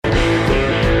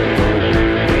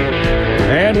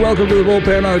And welcome to the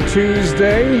Bullpen on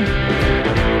Tuesday.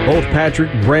 Both Patrick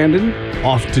and Brandon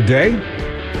off today.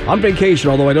 On vacation,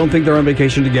 although I don't think they're on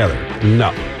vacation together. No,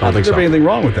 I don't think there's anything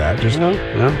wrong with that. Just,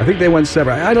 I think they went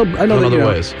separate. I know that, other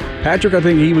ways. Patrick, I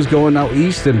think he was going out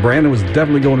east, and Brandon was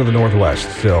definitely going to the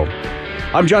northwest. So,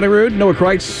 I'm Johnny Rude, Noah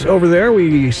Kreitz over there.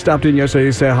 We stopped in yesterday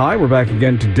to say hi. We're back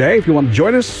again today. If you want to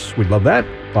join us, we'd love that.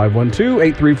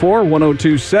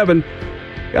 512-834-1027.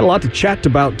 Got a lot to chat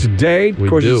about today. Of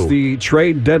course, it's the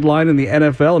trade deadline in the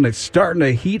NFL, and it's starting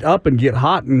to heat up and get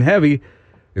hot and heavy,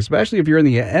 especially if you're in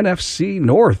the NFC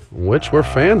North. Which we're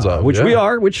fans of. Which we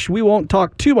are, which we won't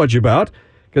talk too much about,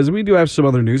 because we do have some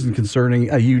other news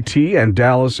concerning UT and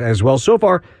Dallas as well. So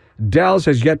far, Dallas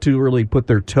has yet to really put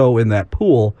their toe in that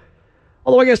pool,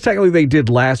 although I guess technically they did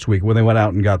last week when they went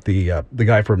out and got the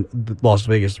guy from the Las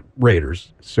Vegas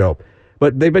Raiders. So,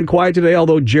 but they've been quiet today,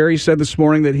 although Jerry said this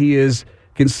morning that he is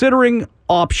considering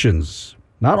options,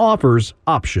 not offers,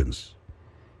 options.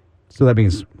 So that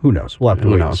means, who knows? We'll have to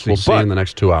wait and see. We'll see in the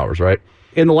next 2 hours, right?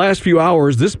 In the last few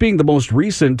hours, this being the most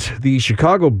recent, the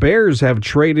Chicago Bears have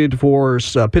traded for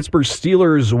Pittsburgh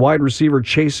Steelers wide receiver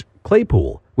Chase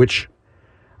Claypool, which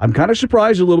I'm kind of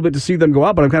surprised a little bit to see them go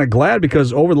out, but I'm kind of glad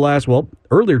because over the last,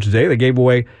 earlier today, they gave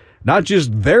away not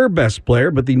just their best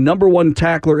player, but the number one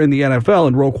tackler in the NFL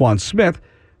in Roquan Smith.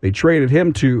 They traded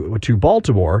him to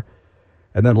Baltimore.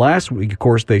 And then last week, of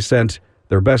course, they sent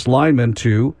their best lineman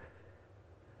to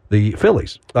the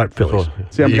Phillies. Not Phillies.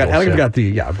 See, I've got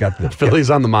the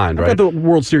Phillies on the mind, right? I've got the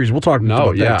World Series. We'll talk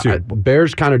about that too.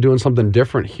 Bears kind of doing something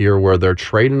different here where they're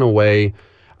trading away.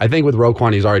 I think with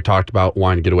Roquan, he's already talked about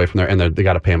wanting to get away from there, and they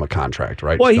got to pay him a contract,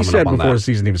 right? Well, he said before the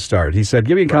season even started, he said,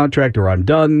 give me a contract or I'm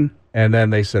done. And then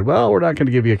they said, well, we're not going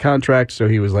to give you a contract. So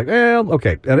he was like, well,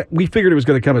 okay. And we figured it was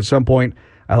going to come at some point.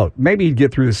 I thought maybe he'd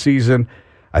get through the season.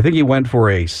 I think he went for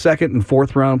a second and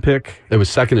fourth round pick. It was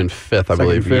second and fifth, I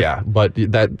believe. Yeah, but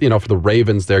that for the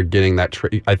Ravens, they're getting that.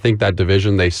 I think that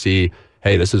division, they see,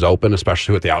 hey, this is open,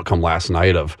 especially with the outcome last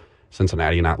night of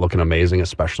Cincinnati not looking amazing,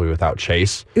 especially without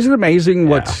Chase. Isn't it amazing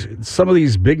what some of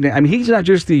these big names? I mean, he's not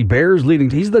just the Bears leading;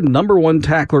 he's the number one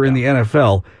tackler in the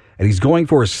NFL. And he's going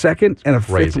for a second and a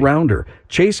fifth rounder.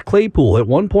 Chase Claypool at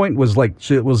one point was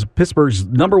Pittsburgh's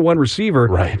number one receiver.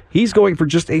 Right. He's going for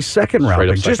just a second round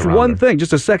pick. Just one thing,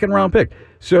 just a second round pick.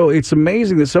 So it's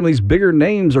amazing that some of these bigger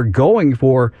names are going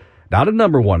for not a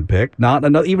number one pick, not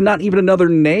even another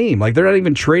name. Like they're not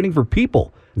even trading for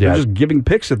people. They're just giving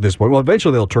picks at this point. Well,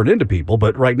 eventually they'll turn into people,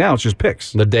 but right now it's just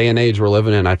picks. The day and age we're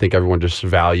living in, I think everyone just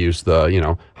values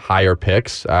the higher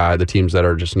picks. The teams that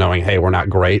are just knowing, hey, we're not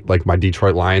great. Like my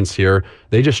Detroit Lions here,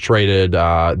 they just traded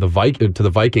to the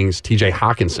Vikings T.J.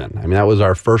 Hawkinson. I mean, that was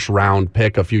our first round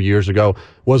pick a few years ago.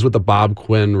 Was with the Bob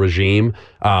Quinn regime,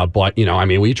 but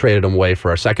we traded him away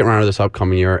for a second rounder this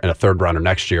upcoming year and a third rounder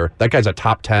next year. That guy's a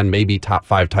top 10, maybe top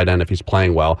 5 tight end if he's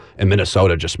playing well. And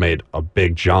Minnesota just made a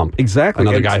big jump. Exactly.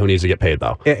 Another guy who needs to get paid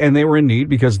though. And they were in need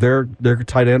because their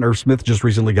tight end Irv Smith just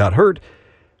recently got hurt.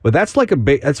 But that's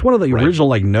that's one of the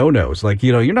original no-nos. Like,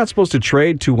 you're not supposed to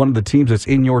trade to one of the teams that's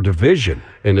in your division.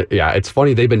 And it's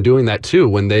funny, they've been doing that too.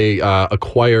 When they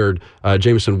acquired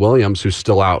Jameson Williams, who's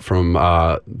still out from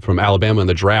Alabama in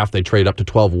the draft, they trade up to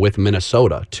 12 with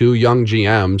Minnesota. 2 young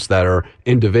GMs that are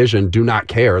in division do not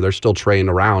care. They're still trading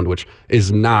around, which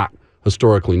is not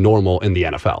historically normal in the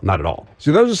NFL. Not at all.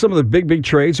 So those are some of the big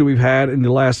trades that we've had in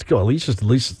the last, at least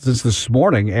since this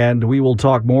morning, and we will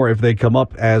talk more if they come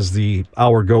up as the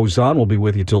hour goes on. We'll be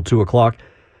with you till 2 o'clock.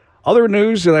 Other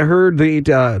news that I heard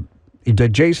that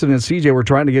Jason and CJ were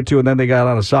trying to get to, and then they got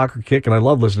on a soccer kick, and I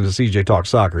love listening to CJ talk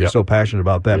soccer. He's so passionate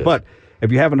about that. But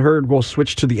if you haven't heard, we'll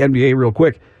switch to the NBA real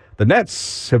quick. The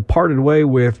Nets have parted way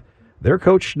with their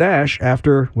coach Nash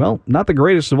after, not the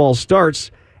greatest of all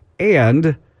starts,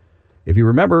 and if you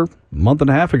remember, a month and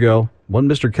a half ago, one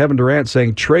Mr. Kevin Durant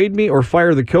saying, trade me or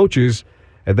fire the coaches.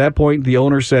 At that point, the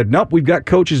owner said, nope, we've got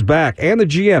coaches back. And the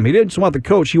GM. He didn't just want the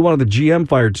coach. He wanted the GM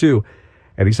fired too.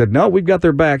 And he said, no, we've got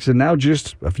their backs. And now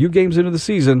just a few games into the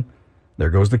season, there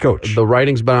goes the coach. The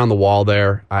writing's been on the wall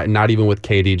there, not even with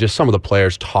KD, just some of the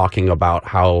players talking about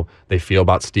how they feel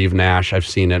about Steve Nash. I've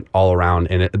seen it all around,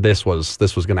 and this was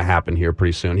going to happen here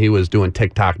pretty soon. He was doing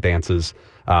TikTok dances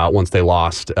once they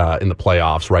lost in the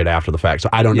playoffs right after the fact. So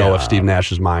I don't know if Steve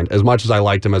Nash's mind, as much as I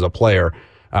liked him as a player,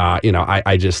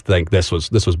 I just think this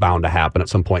was bound to happen at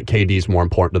some point. KD's more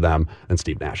important to them than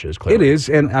Steve Nash is, clearly. It is,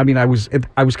 and I mean, I was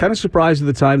kind of surprised at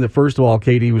the time that, first of all,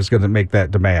 KD was going to make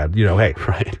that demand. Hey,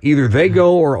 either they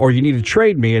go or you need to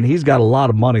trade me, and he's got a lot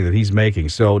of money that he's making.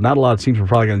 So not a lot of teams were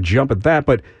probably going to jump at that,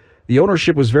 but the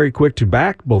ownership was very quick to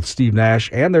back both Steve Nash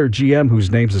and their GM,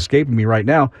 whose name's escaping me right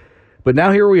now. But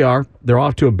now here we are. They're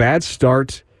off to a bad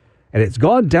start. and it's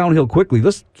gone downhill quickly.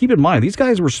 Let's keep in mind, these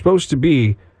guys were supposed to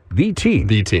be the team.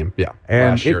 The team, yeah.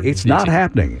 And it's not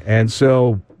happening. And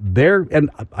so and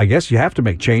I guess you have to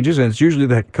make changes, and it's usually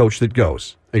the coach that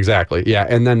goes. Exactly, yeah.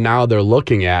 And then now they're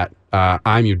looking at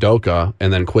I'm Udoka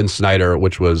and then Quinn Snyder,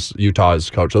 which was Utah's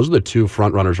coach. Those are the two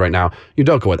front runners right now.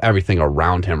 Udoka, with everything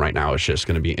around him right now, is just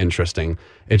going to be interesting.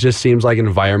 It just seems like an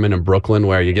environment in Brooklyn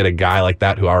where you get a guy like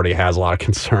that who already has a lot of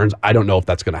concerns. I don't know if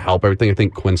that's going to help everything. I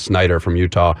think Quinn Snyder from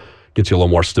Utah gets you a little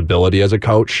more stability as a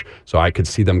coach, so I could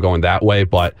see them going that way.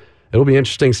 But it'll be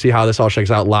interesting to see how this all shakes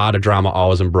out. A lot of drama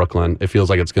always in Brooklyn. It feels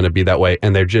like it's going to be that way.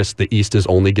 And the East is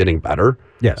only getting better.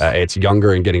 Yes. It's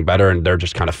younger and getting better, and they're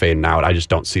just kind of fading out. I just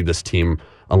don't see this team,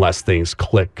 unless things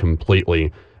click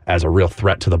completely, as a real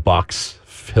threat to the Bucks,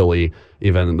 Philly,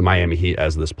 even the Miami Heat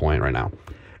as this point right now.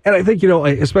 And I think,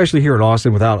 especially here in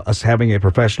Austin, without us having a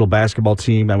professional basketball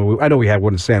team, I mean, I know we have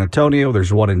one in San Antonio.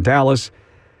 There's one in Dallas.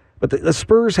 But the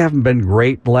Spurs haven't been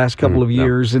great the last couple of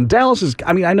years. No. And Dallas is,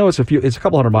 I mean, I know it's a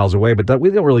couple hundred miles away, but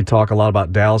we don't really talk a lot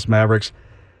about Dallas Mavericks.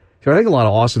 So I think a lot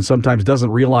of Austin sometimes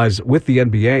doesn't realize with the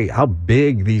NBA how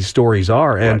big these stories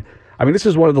are. And, I mean, this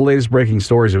is one of the latest breaking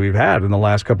stories that we've had in the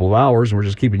last couple of hours, and we're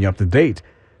just keeping you up to date.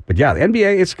 But, yeah, the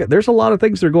NBA, there's a lot of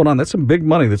things that are going on. That's some big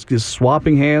money that's just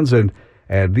swapping hands, and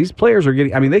these players are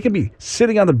getting, I mean, they can be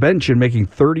sitting on the bench and making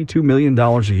 $32 million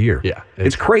a year. Yeah.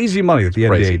 It's crazy money that the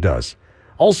NBA does.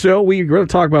 Also, we were going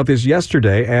to talk about this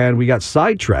yesterday, and we got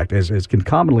sidetracked, as can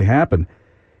commonly happen.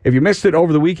 If you missed it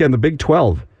over the weekend, the Big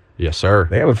 12. Yes, sir.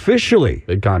 They have officially.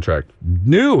 Big contract.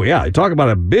 Talk about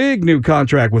a big new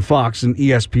contract with Fox and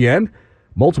ESPN.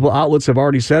 Multiple outlets have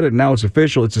already said it, and now it's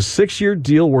official. It's a 6-year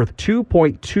deal worth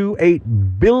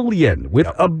 $2.28 billion with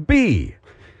a B.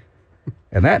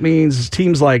 And that means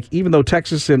teams like, even though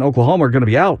Texas and Oklahoma are going to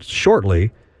be out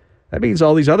shortly, that means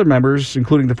all these other members,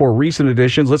 including the 4 recent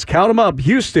additions, let's count them up: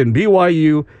 Houston,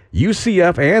 BYU,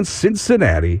 UCF, and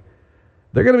Cincinnati.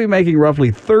 They're going to be making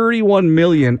roughly $31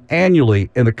 million annually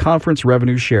in the conference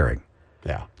revenue sharing.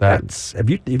 Yeah, that's if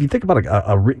you think about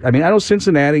I know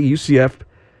Cincinnati, UCF,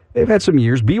 they've had some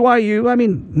years. BYU, I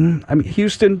mean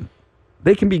Houston,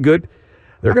 they can be good.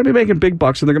 They're going to be making big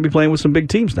bucks, and they're going to be playing with some big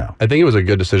teams now. I think it was a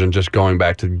good decision just going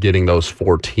back to getting those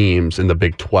 4 teams in the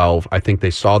Big 12. I think they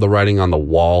saw the writing on the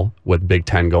wall with Big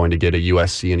 10 going to get a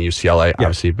USC and UCLA. Yep.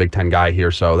 Obviously, Big 10 guy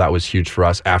here, so that was huge for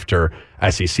us after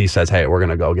SEC says, hey, we're going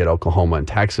to go get Oklahoma and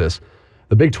Texas.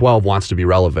 The Big 12 wants to be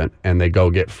relevant, and they go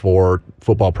get 4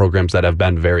 football programs that have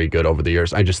been very good over the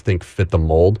years. I just think fit the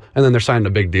mold, and then they're signing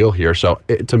a big deal here. So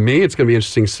to me, it's going to be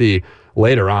interesting to see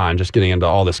later on, just getting into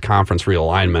all this conference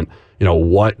realignment,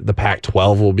 what the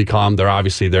Pac-12 will become. They're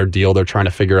obviously their deal. They're trying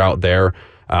to figure out there.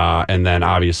 And then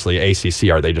obviously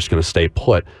ACC, are they just going to stay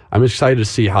put? I'm excited to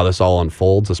see how this all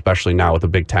unfolds, especially now with the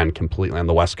Big 10 completely on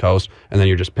the West Coast. And then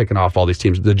you're just picking off all these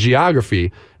teams. The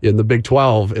geography in the Big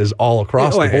 12 is all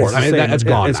across the board. I mean, that's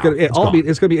gone.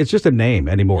 It's just a name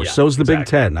anymore. Yeah, So's the Big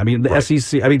 10. I mean, the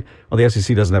SEC, the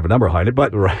SEC doesn't have a number behind it,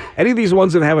 but any of these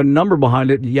ones that have a number behind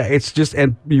it, it's just,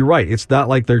 and you're right, it's not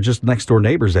like they're just next door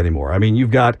neighbors anymore. I mean, you've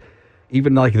got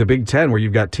even like the Big 10, where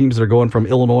you've got teams that are going from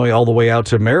Illinois all the way out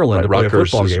to Maryland to play a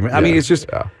football game. I mean, it's just,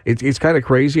 it's kind of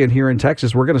crazy. And here in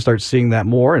Texas, we're going to start seeing that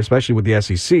more, especially with the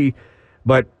SEC.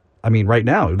 But, I mean, right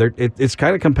now, it's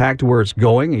kind of compact to where it's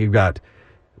going. You've got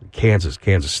Kansas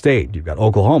State. You've got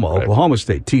Oklahoma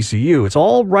State, TCU. It's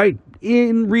all right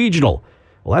in regional.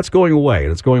 Well, that's going away,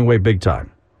 and it's going away big time.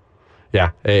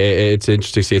 Yeah, it's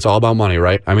interesting to see. It's all about money,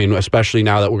 right? I mean, especially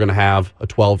now that we're going to have a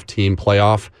 12-team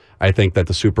playoff. I think that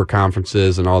the super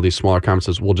conferences and all these smaller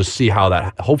conferences, we'll just see how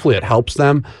that, hopefully it helps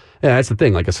them. Yeah, that's the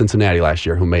thing, like a Cincinnati last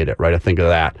year who made it, right? I think of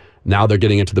that. Now they're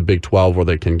getting into the Big 12 where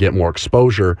they can get more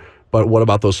exposure. But what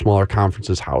about those smaller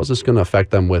conferences? How is this going to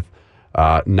affect them with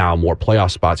now more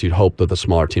playoff spots? You'd hope that the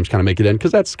smaller teams kind of make it in,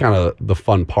 because that's kind of the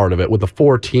fun part of it. With the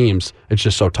 4 teams, it's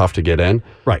just so tough to get in.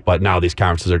 Right. But now these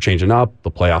conferences are changing up.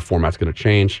 The playoff format's going to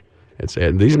change.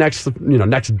 These next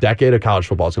decade of college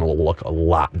football is going to look a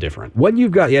lot different. What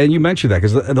you've got, and you mentioned that,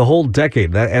 because the whole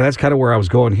decade, and that's kind of where I was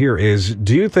going here, is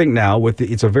do you think now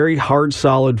it's a very hard,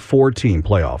 solid 4-team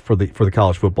playoff for the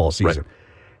college football season, right?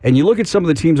 And you look at some of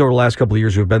the teams over the last couple of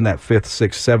years who have been that 5th,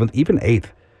 6th, 7th, even 8th,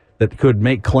 that could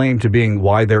make claim to being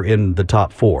why they're in the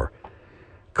top 4.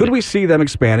 Could we see them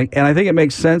expanding? And I think it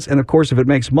makes sense. And of course, if it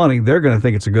makes money, they're going to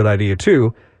think it's a good idea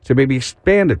too, to maybe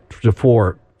expand it to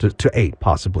 4 to 8,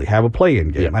 possibly have a play-in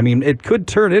game. Yeah. I mean, it could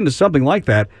turn into something like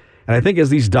that. And I think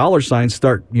as these dollar signs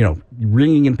start,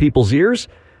 ringing in people's ears,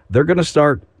 they're going to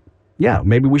start,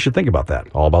 maybe we should think about that.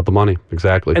 All about the money,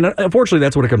 exactly. And unfortunately,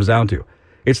 that's what it comes down to.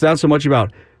 It's not so much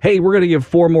about, hey, we're going to give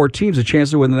 4 more teams a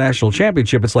chance to win the national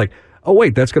championship. It's like, oh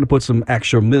wait, that's going to put some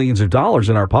extra millions of dollars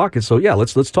in our pockets. So yeah,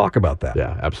 let's talk about that.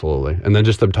 Yeah, absolutely. And then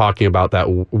just them talking about that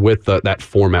with that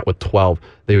format with 12,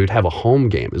 they would have a home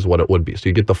game is what it would be. So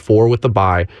you get the 4 with the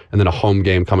bye and then a home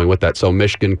game coming with that. So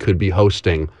Michigan could be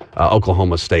hosting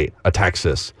Oklahoma State,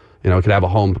 Texas. It could have a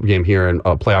home game here and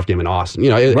a playoff game in Austin.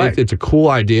 It's a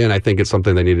cool idea, and I think it's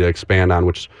something they need to expand on,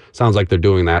 which sounds like they're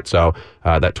doing that. So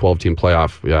that 12-team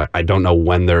playoff, I don't know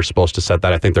when they're supposed to set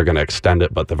that. I think they're going to extend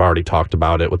it, but they've already talked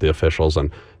about it with the officials,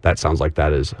 and that sounds like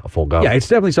that is a full go. Yeah, it's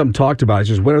definitely something talked about. It's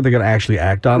just when are they going to actually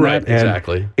act on that? And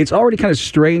exactly. It's already kind of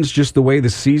strange just the way the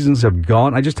seasons have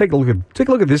gone. I just take a look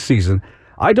at this season.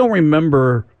 I don't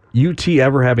remember UT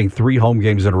ever having 3 home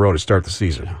games in a row to start the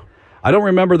season. I don't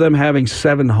remember them having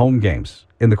 7 home games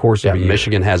in the course of a year.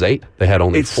 Michigan has 8. They had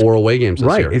only 4 away games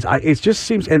this year. Right. It just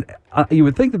seems, and you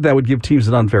would think that would give teams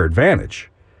an unfair advantage.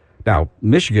 Now,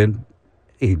 Michigan,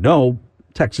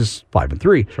 Texas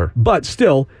 5-3. Sure. But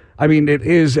still, I mean,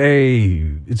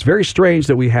 it's very strange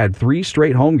that we had 3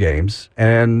 straight home games,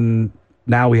 and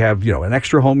now we have, an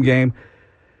extra home game.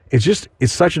 It's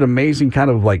such an amazing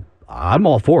kind of like, I'm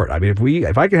all for it. I mean,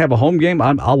 if I can have a home game,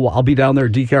 I'll be down there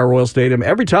at DK Royal Stadium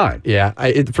every time. Yeah,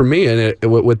 for me, and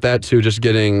with that too, just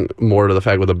getting more to the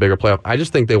fact with a bigger playoff, I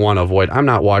just think they want to avoid. I'm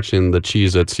not watching the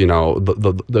Cheez-Its.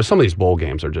 Some of these bowl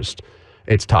games are just.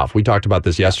 It's tough. We talked about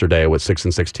this yesterday with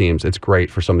 6-6 teams. It's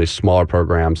great for some of these smaller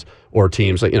programs or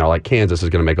teams like Kansas is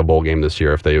going to make a bowl game this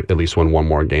year if they at least win one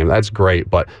more game. That's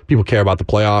great, but people care about the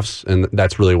playoffs, and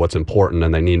that's really what's important,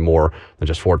 and they need more than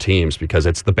just 4 teams because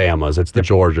it's the Bamas, it's the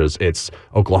Georgias, it's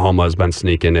Oklahoma has been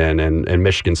sneaking in, and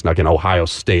Michigan snuck in, Ohio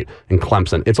State, and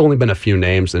Clemson. It's only been a few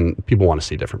names, and people want to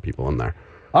see different people in there.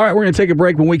 All right, we're going to take a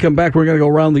break. When we come back, we're going to go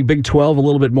around the Big 12 a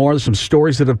little bit more. There's some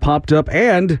stories that have popped up,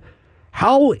 and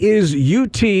how is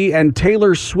UT and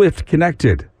Taylor Swift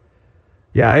connected?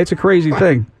 Yeah, it's a crazy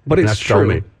thing, but it's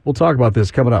true. We'll talk about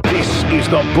this coming up. This is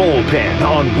the Bullpen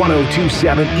on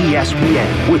 102.7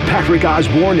 ESPN with Patrick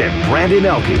Osborne and Brandon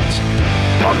Elkins.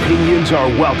 Opinions are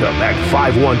welcome at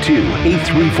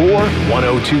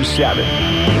 512-834-1027.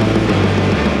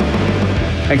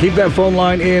 And keep that phone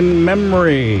line in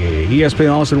memory.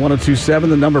 ESPN Austin 102.7,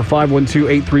 the number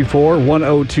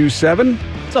 512-834-1027.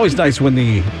 It's always nice when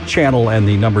the channel and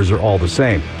the numbers are all the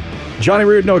same. Johnny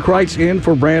Reardon, Noah Kreitz in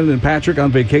for Brandon and Patrick on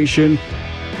vacation.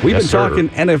 We've been talking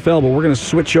NFL, but we're going to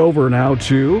switch over now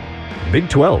to Big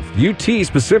 12. UT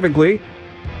specifically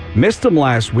missed them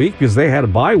last week because they had a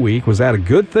bye week. Was that a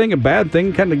good thing, a bad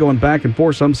thing? Kind of going back and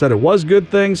forth. Some said it was a good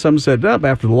thing. Some said,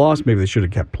 after the loss, maybe they should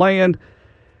have kept playing.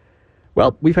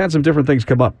 Well, we've had some different things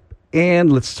come up.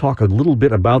 And let's talk a little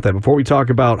bit about that before we talk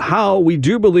about how we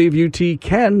do believe UT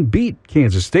can beat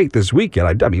Kansas State this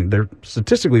weekend. I mean, they're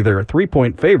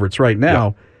 3-point favorites right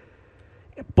now.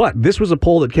 Yep. But this was a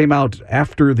poll that came out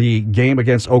after the game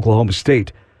against Oklahoma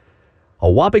State. A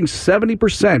whopping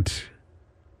 70%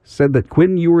 said that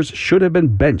Quinn Ewers should have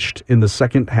been benched in the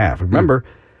second half. Remember,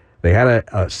 they had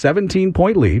a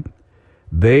 17-point lead.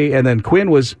 And then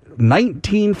Quinn was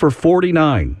 19 for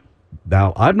 49.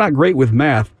 Now, I'm not great with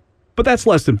math, but that's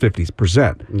less than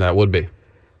 50%. That would be.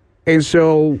 And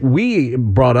so we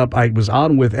brought up, I was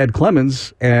on with Ed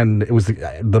Clemens, and it was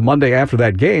the Monday after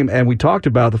that game, and we talked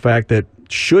about the fact that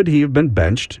should he have been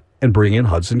benched and bring in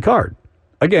Hudson Card?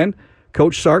 Again,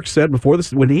 Coach Sark said before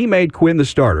this, when he made Quinn the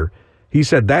starter, he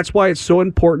said that's why it's so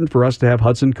important for us to have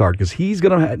Hudson Card, because he's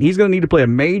gonna need to play a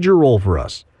major role for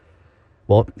us.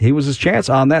 Well, he was his chance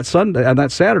on that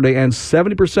Saturday, and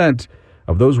 70%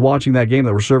 of those watching that game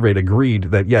that were surveyed agreed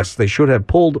that, yes, they should have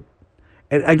pulled.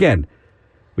 And again,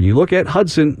 when you look at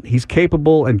Hudson, he's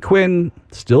capable, and Quinn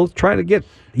still trying to get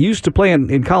used to playing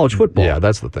in college football. Yeah,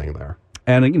 that's the thing there.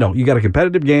 And, you got a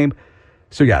competitive game.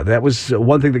 So, yeah, that was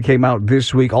one thing that came out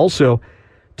this week. Also,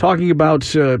 talking about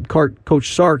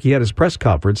Coach Sark, he had his press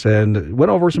conference and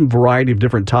went over some variety of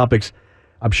different topics.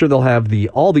 I'm sure they'll have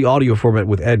all the audio format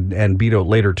with Ed and Beto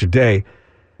later today.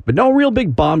 But no real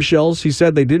big bombshells. He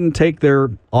said they didn't take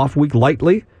their off week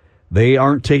lightly. They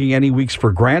aren't taking any weeks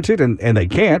for granted, and they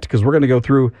can't, because we're going to go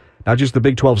through not just the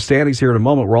Big 12 standings here in a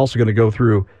moment. We're also going to go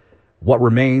through what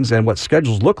remains and what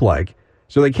schedules look like.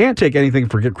 So they can't take anything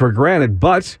for granted,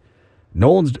 but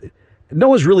Noah's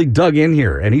really dug in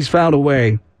here, and he's found a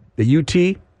way that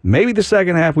UT, maybe the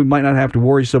second half, we might not have to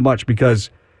worry so much because,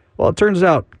 well, it turns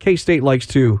out K-State likes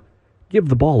to give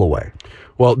the ball away.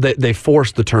 Well, they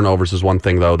forced the turnovers is one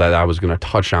thing, though, that I was going to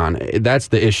touch on. That's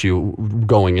the issue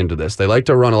going into this. They like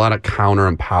to run a lot of counter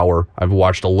and power. I've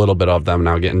watched a little bit of them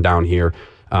now getting down here.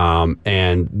 And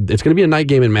it's going to be a night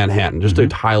game in Manhattan, just to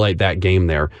highlight that game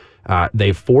there.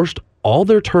 They forced all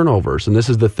their turnovers, and this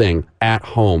is the thing, at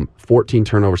home. 14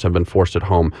 turnovers have been forced at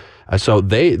home. So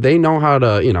they know how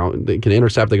to, they can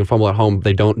intercept, they can fumble at home.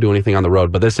 They don't do anything on the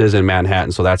road, but this is in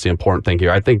Manhattan, so that's the important thing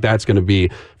here. I think that's going to be,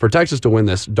 for Texas to win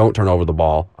this, don't turn over the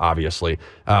ball, obviously.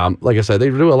 Like I said, they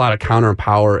do a lot of counter and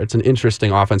power. It's an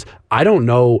interesting offense. I don't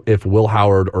know if Will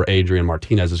Howard or Adrian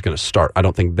Martinez is going to start. I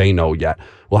don't think they know yet.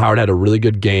 Will Howard had a really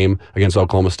good game against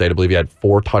Oklahoma State. I believe he had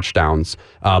 4 touchdowns.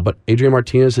 But Adrian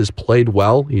Martinez has played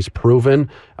well. He's proven.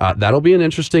 That'll be an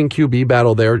interesting QB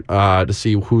battle there to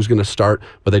see who's going to start.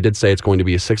 But they did say it's going to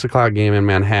be a 6 o'clock game in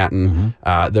Manhattan.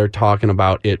 They're talking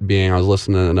about it being, I was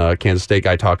listening to a Kansas State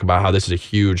guy talk about how this is a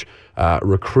huge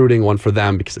recruiting one for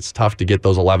them because it's tough to get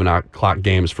those 11 o'clock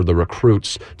games for the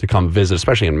recruits to come visit,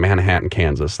 especially in Manhattan,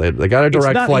 Kansas. They got a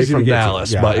direct flight from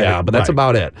Dallas, but that's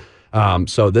about it.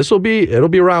 So it'll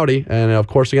be rowdy, and of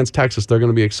course against Texas, they're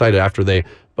going to be excited after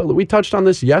but we touched on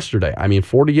this yesterday. I mean,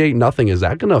 48-0, is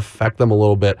that going to affect them a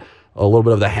little bit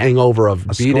of the hangover of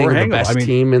beating the best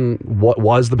team in what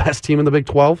was the best team in the Big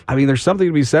 12? I mean, there's something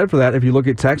to be said for that. If you look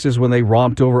at Texas when they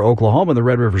romped over Oklahoma in the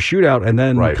Red River Shootout and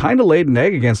then kind of laid an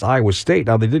egg against Iowa State.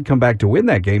 Now, they did come back to win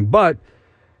that game, but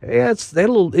they had a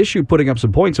little issue putting up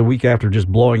some points a week after just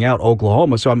blowing out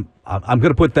Oklahoma. So I'm going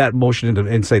to put that motion into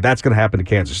and say that's going to happen to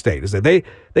Kansas State. Is that they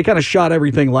kind of shot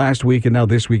everything last week, and now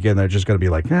this weekend they're just going to be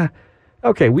like,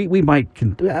 okay,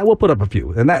 we'll put up a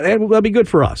few, and that'll be good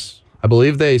for us. I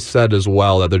believe they said as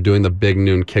well that they're doing the big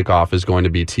noon kickoff is going to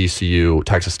be TCU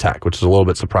Texas Tech, which is a little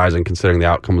bit surprising considering the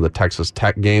outcome of the Texas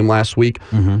Tech game last week.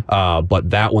 But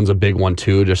that one's a big one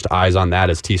too. Just eyes on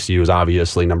that as TCU is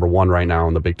obviously number 1 right now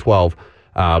in the Big 12.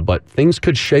 But things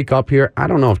could shake up here. I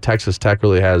don't know if Texas Tech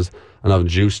really has enough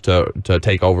juice to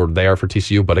take over there for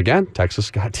TCU. But again, Texas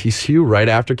got TCU right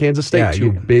after Kansas State.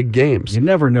 Two big games. You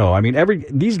never know. I mean,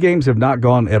 these games have not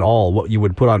gone at all what you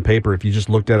would put on paper if you just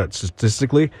looked at it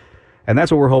statistically. And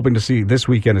that's what we're hoping to see this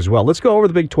weekend as well. Let's go over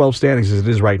the Big 12 standings as it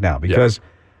is right now because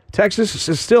Texas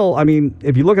is still, I mean,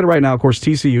 if you look at it right now, of course,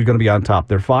 TCU is going to be on top.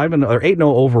 They're 8-0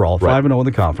 overall, 5-0 in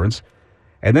the conference.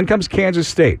 And then comes Kansas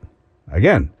State.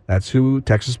 Again, that's who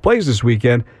Texas plays this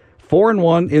weekend.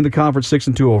 4-1 in the conference,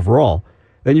 6-2 overall.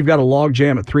 Then you've got a log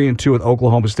jam at 3-2 with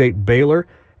Oklahoma State, Baylor,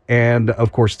 and,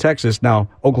 of course, Texas. Now,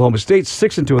 Oklahoma State's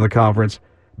 6-2 in the conference,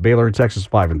 Baylor and Texas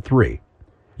 5-3.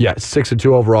 Yeah, 6-2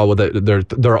 overall. With it,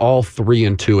 they're all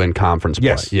 3-2 in conference play.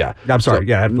 Yes. Yeah. I'm sorry.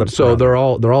 So they're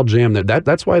all jammed.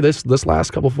 That's why this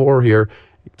last couple 4 here.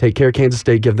 Take care of Kansas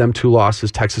State. Give them 2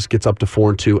 losses. Texas gets up to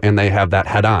 4-2, and they have that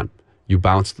head on. You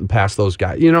bounce past those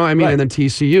guys. You know what I mean? Right. And then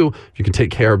TCU, if you can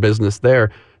take care of business there,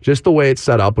 just the way it's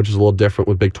set up, which is a little different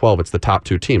with Big 12. It's the top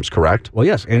 2 teams, correct? Well,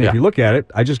 yes. And if you look at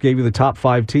it, I just gave you the top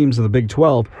 5 teams in the Big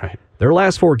 12. Right. Their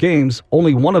last 4 games,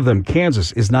 only one of them,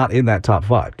 Kansas, is not in that top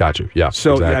 5. Got you. Yeah.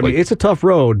 So, exactly. I mean, it's a tough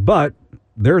road, but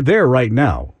they're there right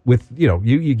now. With,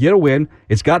 you get a win.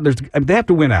 They have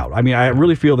to win out. I mean, I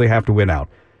really feel they have to win out.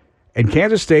 And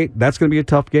Kansas State, that's going to be a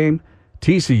tough game.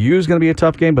 TCU is going to be a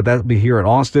tough game, but that'll be here in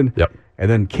Austin. Yep. And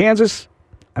then Kansas,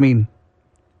 I mean,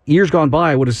 years gone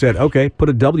by, I would have said, okay, put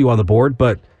a W on the board,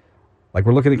 but like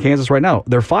we're looking at Kansas right now,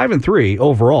 they're 5-3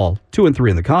 overall, 2-3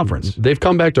 in the conference. They've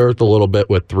come back to earth a little bit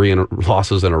with 3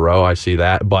 losses in a row. I see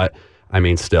that, but I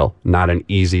mean, still not an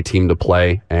easy team to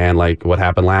play. And like what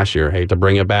happened last year, hate to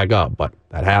bring it back up, but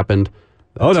that happened.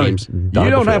 No, you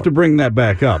don't have to bring that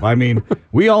back up. I mean,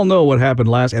 we all know what happened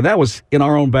last, and that was in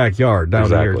our own backyard down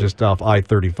here, just off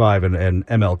I-35 and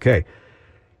MLK.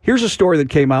 Here's a story that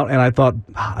came out, and I thought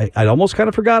I'd almost kind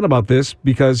of forgotten about this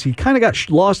because he kind of got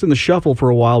lost in the shuffle for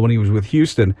a while when he was with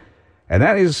Houston, and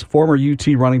that is former UT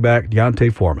running back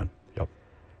Deontay Foreman. Yep.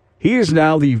 He is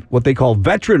now what they call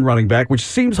veteran running back, which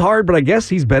seems hard, but I guess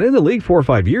he's been in the league 4 or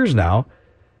 5 years now.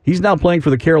 He's now playing for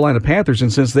the Carolina Panthers,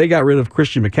 and since they got rid of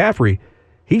Christian McCaffrey,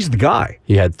 he's the guy.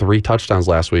 He had 3 touchdowns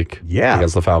last week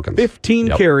against the Falcons. 15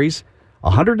 carries,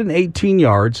 118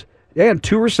 yards, and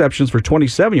 2 receptions for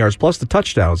 27 yards, plus the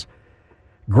touchdowns.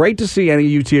 Great to see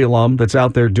any UT alum that's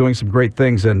out there doing some great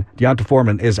things, and Deontay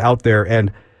Foreman is out there.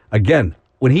 And again,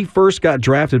 when he first got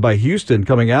drafted by Houston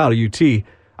coming out of UT,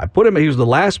 I put him, he was the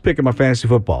last pick of my fantasy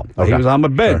football. Okay. He was on my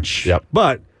bench. Sure. Yep.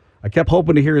 But I kept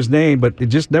hoping to hear his name, but it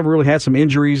just never really had some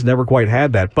injuries, never quite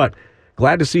had that. But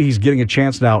glad to see he's getting a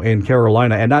chance now in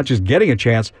Carolina, and not just getting a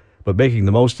chance, but making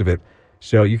the most of it.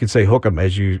 So you can say hook him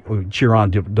as you cheer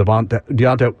on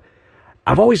Deontay.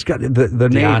 I've always got the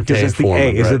name because it's the Foreman, A.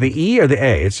 Right? Is it the E or the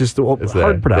A? It's just hard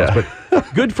to pronounce,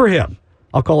 but good for him.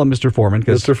 I'll call him Mr. Foreman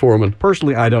because Mr. Foreman.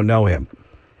 Personally, I don't know him.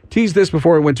 Teased this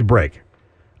before we went to break.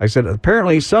 I said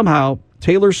apparently somehow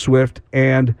Taylor Swift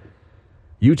and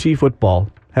UT football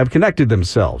have connected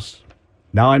themselves.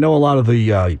 Now I know a lot of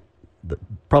the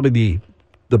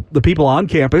people on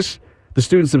campus, the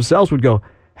students themselves would go,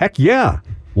 heck yeah,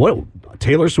 what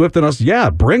Taylor Swift and us, yeah,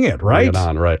 bring it, right? Bring it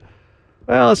on, right.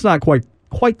 Well, it's not quite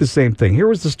the same thing. Here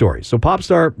was the story. So pop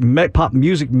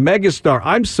music megastar.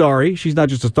 I'm sorry, she's not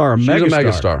just a star, She's a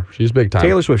megastar. She's big time.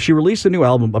 Taylor Swift. She released a new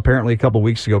album apparently a couple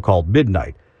weeks ago called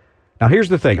Midnight. Now, here's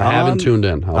the thing. I haven't tuned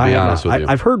in. I'll be honest with you.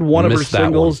 I've heard one of her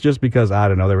singles just because, I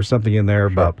don't know, there was something in there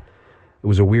about, it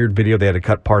was a weird video. They had to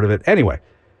cut part of it. Anyway,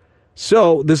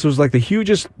 so this was like the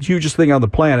hugest thing on the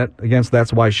planet. Again,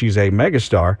 that's why she's a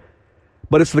megastar.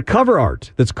 But it's the cover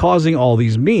art that's causing all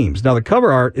these memes. Now, the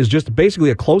cover art is just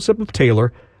basically a close-up of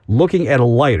Taylor looking at a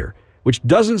lighter, which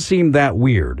doesn't seem that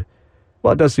weird.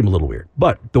 Well, it does seem a little weird.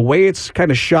 But the way it's kind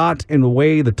of shot and the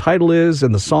way the title is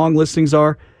and the song listings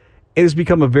are, it has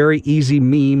become a very easy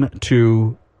meme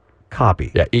to copy.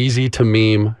 Yeah, easy to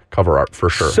meme cover art for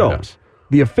sure. So, yes.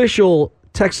 The official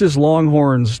Texas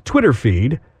Longhorns Twitter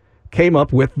feed came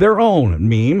up with their own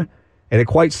meme, and it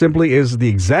quite simply is the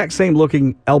exact same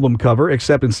looking album cover,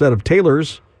 except instead of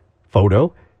Taylor's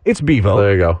photo, it's Bevo.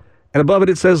 There you go. And above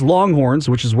it says Longhorns,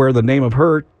 which is where the name of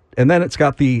her, and then it's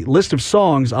got the list of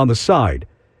songs on the side.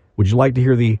 Would you like to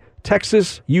hear the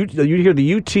you hear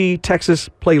the UT Texas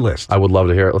playlist? I would love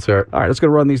to hear it. Let's hear it. All right, let's go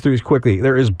run these through quickly.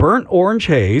 There is Burnt Orange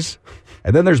Haze,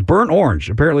 and then there's Burnt Orange.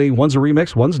 Apparently, one's a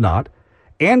remix, one's not.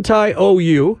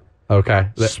 Anti-OU. Okay.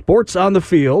 Sports on the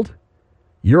Field.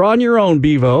 You're on Your Own,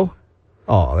 Bevo.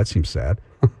 Oh, that seems sad.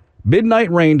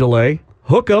 Midnight Rain Delay.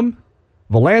 Hook 'em.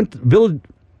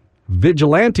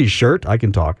 Vigilante Shirt. I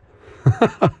can talk.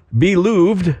 Be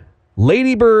Louved.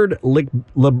 Ladybird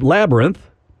Labyrinth.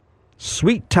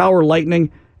 Sweet Tower Lightning,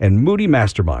 and Moody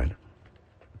Mastermind.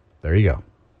 There you go.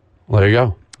 There you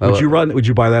go. Would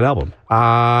you buy that album?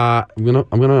 I'm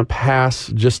gonna pass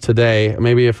just today.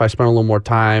 Maybe if I spend a little more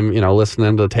time,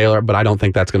 listening to Taylor, but I don't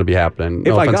think that's gonna be happening.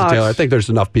 No offense to Taylor. I think there's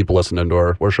enough people listening to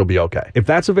her where she'll be okay. If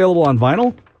that's available on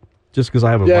vinyl, just because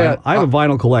I have a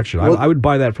vinyl collection, I would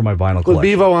buy that for my vinyl collection. With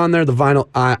Bevo on there, the vinyl,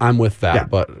 I'm with that. Yeah.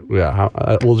 But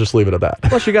we'll just leave it at that.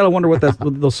 Plus, you got to wonder what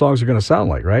those songs are going to sound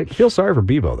like, right? Feel sorry for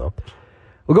Bevo though.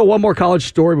 We'll go one more college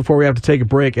story before we have to take a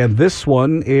break. And this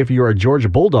one, if you're a Georgia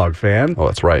Bulldog fan, oh,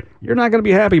 that's right, you're not going to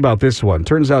be happy about this one.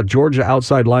 Turns out Georgia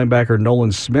outside linebacker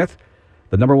Nolan Smith,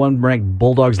 the number one ranked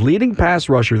Bulldogs leading pass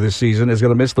rusher this season, is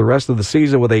going to miss the rest of the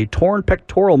season with a torn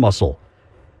pectoral muscle.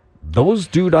 Those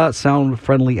do not sound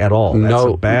friendly at all. That's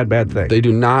a bad thing. They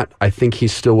do not. I think he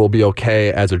still will be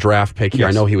okay as a draft pick here. Yes.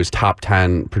 I know he was top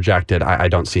 10 projected. I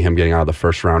don't see him getting out of the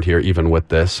first round here, even with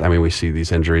this. I mean, we see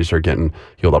these injuries are getting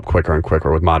healed up quicker and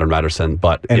quicker with modern medicine.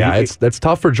 But that's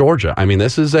tough for Georgia. I mean,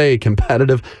 this is a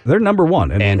competitive. They're number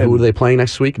one. And who are they playing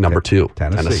next week? Number 2,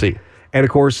 Tennessee. And,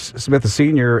 of course, Smith, the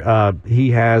senior,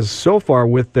 he has so far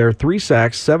with their 3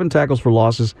 sacks, 7 tackles for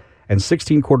losses, and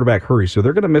 16 quarterback hurries. So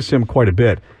they're going to miss him quite a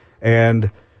bit. And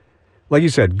like you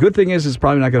said, good thing is it's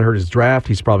probably not going to hurt his draft.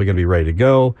 He's probably going to be ready to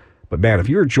go. But, man, if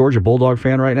you're a Georgia Bulldog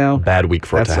fan right now, bad week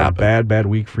for it to happen. That's a bad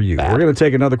week for you. We're going to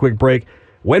take another quick break.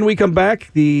 When we come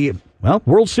back, the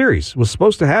World Series was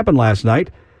supposed to happen last night,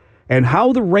 and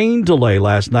how the rain delay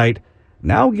last night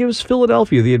now gives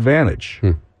Philadelphia the advantage.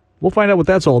 We'll find out what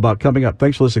that's all about coming up.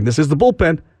 Thanks for listening. This is The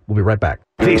Bullpen. We'll be right back.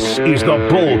 This is The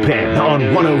Bullpen on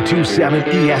 102.7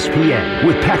 ESPN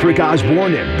with Patrick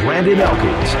Osborne and Brandon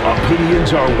Elkins.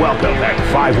 Opinions are welcome at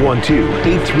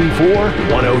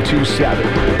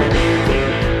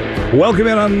 512-834-1027. Welcome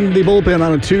in on The Bullpen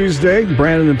on a Tuesday.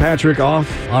 Brandon and Patrick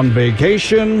off on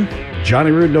vacation.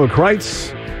 Johnny Rude, Noah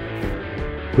Kreitz.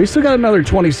 We still got another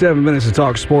 27 minutes to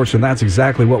talk sports, and that's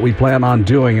exactly what we plan on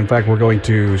doing. In fact, we're going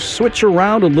to switch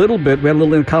around a little bit. We had a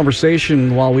little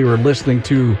conversation while we were listening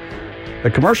to the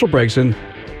commercial breaks, and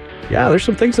there's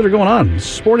some things that are going on in the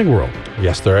sporting world.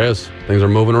 Yes, there is. Things are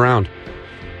moving around.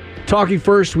 Talking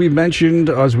first, we've mentioned,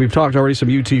 as we've talked already, some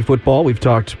UT football. We've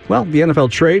talked, the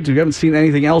NFL trades. We haven't seen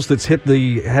anything else that's hit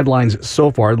the headlines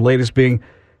so far. The latest being,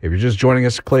 if you're just joining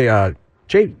us,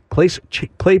 Chase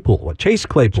Claypool. Chase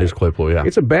Claypool, yeah.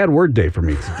 It's a bad word day for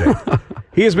me today.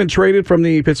 He has been traded from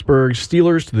the Pittsburgh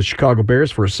Steelers to the Chicago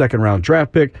Bears for a second-round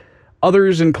draft pick.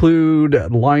 Others include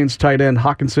the Lions tight end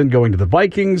Hawkinson going to the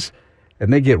Vikings.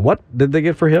 And they get, what did they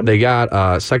get for him? They got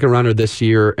a second-rounder this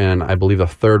year, and I believe a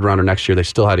third-rounder next year. They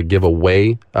still had to give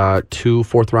away 2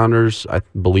 fourth-rounders. I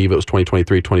believe it was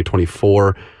 2023,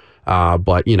 2024.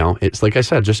 But, it's like I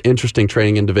said, just interesting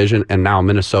trading in division. And now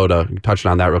Minnesota,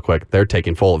 touching on that real quick, they're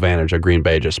taking full advantage of Green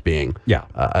Bay just being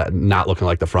not looking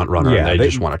like the front runner. Yeah, they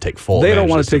just want to take full advantage. They don't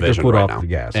want to take their foot off the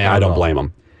gas. And I don't blame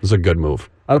them. It's a good move.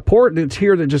 A report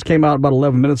here that just came out about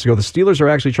 11 minutes ago, the Steelers are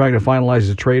actually trying to finalize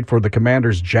a trade for the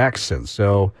Commanders' Jackson.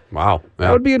 So that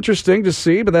would be interesting to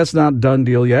see, but that's not a done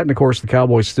deal yet. And, of course, the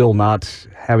Cowboys still not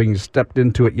having stepped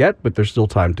into it yet, but there's still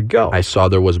time to go. I saw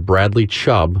there was Bradley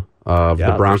Chubb of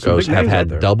Yeah, the Broncos there's some big have names out had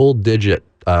there. double-digit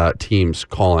teams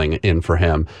calling in for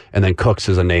him, and then Cooks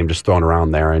is a name just thrown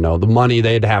around there. I know the money,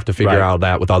 they'd have to figure Right. out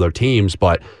that with other teams,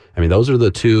 but I mean, those are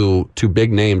the two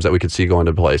big names that we could see going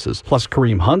to places. Plus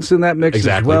Kareem Hunt's in that mix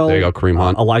Exactly. as well. There you go, Kareem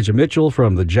Hunt. Elijah Mitchell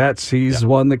from the Jets, he's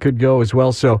one that could go as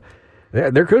well. So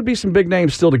there could be some big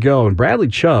names still to go. And Bradley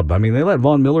Chubb, I mean, they let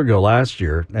Von Miller go last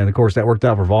year, and of course that worked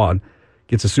out for Von.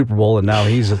 Gets a Super Bowl, and now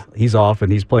he's off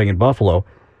and he's playing in Buffalo.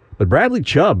 But Bradley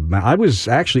Chubb, I was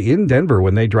actually in Denver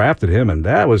when they drafted him, and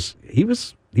he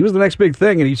was the next big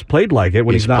thing, and he's played like it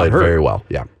when he's not played hurt. very well.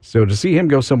 Yeah. So to see him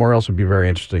go somewhere else would be very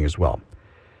interesting as well.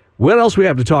 What else we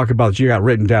have to talk about that you got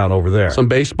written down over there? Some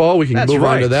baseball, we can That's move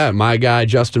on right. to that. My guy,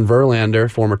 Justin Verlander,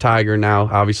 former Tiger, now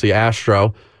obviously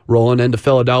Astro, rolling into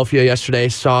Philadelphia yesterday,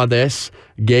 saw this,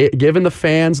 giving the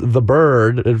fans the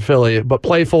bird in Philly, but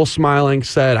playful, smiling,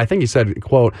 I think he said,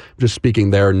 quote, just speaking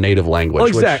their native language. Well,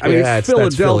 exactly. Which, I mean, it's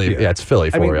that's Philadelphia. Philly. Yeah, it's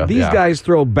Philly for you. These Yeah. guys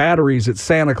throw batteries at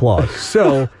Santa Claus.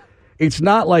 So it's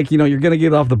not like, you're going to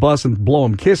get off the bus and blow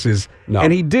him kisses. No.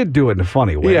 And he did do it in a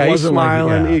funny way. Yeah, It he's wasn't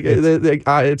smiling. Like,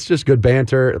 It's just good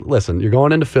banter. Listen, you're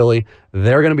going into Philly.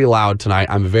 They're going to be loud tonight.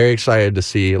 I'm very excited to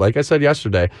see. Like I said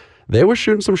yesterday, they were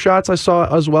shooting some shots I saw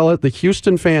as well. The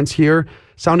Houston fans here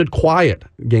sounded quiet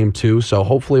game 2. So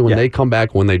hopefully when they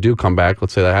do come back,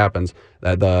 let's say that happens,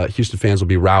 that the Houston fans will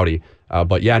be rowdy.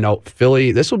 But yeah, no,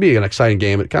 Philly, this will be an exciting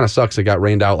game. It kind of sucks it got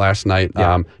rained out last night.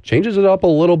 Yeah. Changes it up a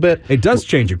little bit. it does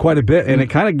change it quite a bit, and it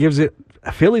kind of gives it.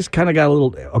 Philly's kind of got a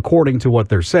little, according to what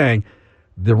they're saying,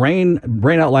 the rain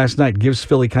out last night gives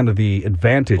Philly kind of the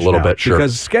advantage A little now, bit, sure.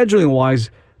 because scheduling-wise,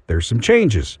 there's some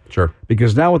changes. Sure.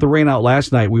 Because now with the rain out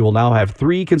last night, we will now have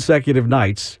 3 consecutive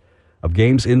nights of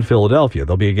games in Philadelphia.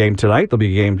 There'll be a game tonight, there'll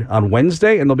be a game on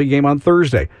Wednesday, and there'll be a game on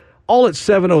Thursday. All at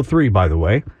 7:03, by the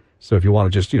way. So if you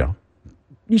want to just,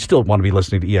 you still want to be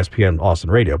listening to ESPN Austin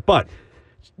Radio, but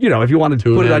if you want to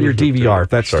Tune put it on in your for DVR, if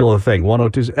that's sure. still a thing,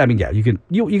 102. I mean, yeah, you can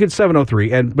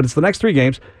 7:03, but it's the next 3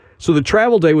 games. So the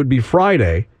travel day would be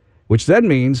Friday, which then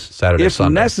means Saturday, if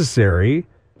Sunday. necessary,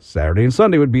 Saturday and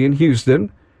Sunday would be in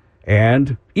Houston.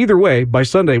 And either way, by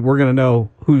Sunday, we're going to know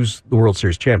who's the World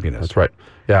Series champion is. That's right.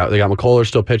 Yeah, they got McCullers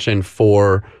still pitching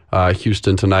for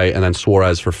Houston tonight, and then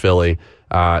Suarez for Philly.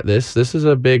 This is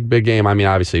a big game. I mean,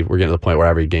 obviously, we're getting to the point where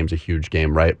every game's a huge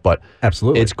game, right? But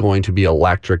Absolutely. it's going to be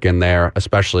electric in there,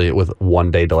 especially with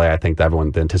 1 day delay. I think that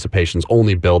the anticipation's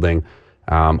only building.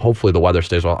 Hopefully the weather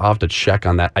stays well. I'll have to check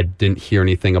on that. I didn't hear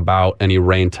anything about any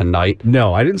rain tonight.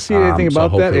 No, I didn't see anything So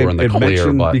about that. hopefully we're in the clear,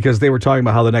 mentioned, but- because they were talking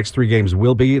about how the next 3 games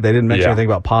will be. They didn't mention Yeah. anything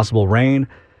about possible rain.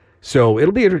 So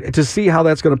it'll be to see how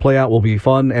that's going to play out will be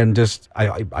fun. And just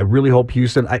I really hope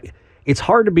Houston. It's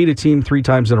hard to beat a team 3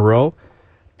 times in a row.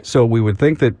 So we would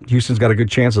think that Houston's got a good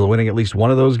chance of winning at least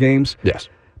one of those games. Yes.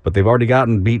 But they've already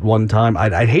gotten beat one time.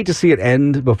 I'd hate to see it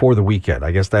end before the weekend.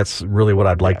 I guess that's really what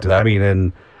I'd like to. I mean,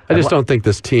 and I just don't think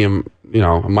this team,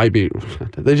 might be.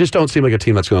 They just don't seem like a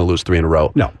team that's going to lose 3 in a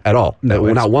row. No. At all. No,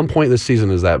 it's- Not one point this season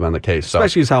has that been the case. So.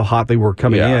 especially as how hot they were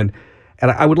coming Yeah. in. And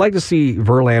I would like to see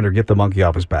Verlander get the monkey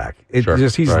off his back. He's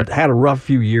right. had a rough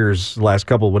few years, the last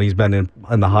couple, when he's been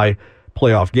in the high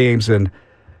playoff games, and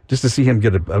just to see him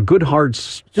get a good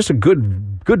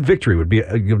good victory would be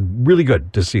really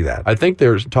good to see that. I think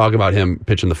there's talk about him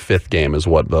pitching the 5th game is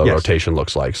what the Yes. rotation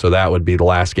looks like. So that would be the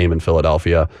last game in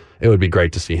Philadelphia. It would be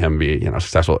great to see him be,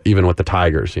 successful, even with the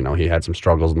Tigers. He had some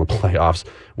struggles in the playoffs.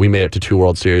 We made it to 2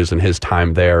 World Series in his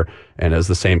time there, and it's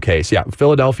the same case. Yeah,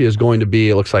 Philadelphia is going to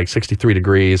be, it looks like 63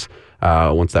 degrees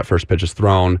once that first pitch is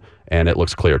thrown, and it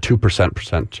looks clear.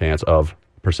 2% chance of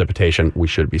precipitation. We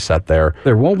should be set there.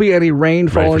 There won't be any rain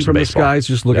for falling some from the baseball. skies.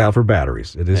 Just look out for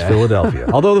batteries. It is Philadelphia.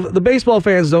 Although the baseball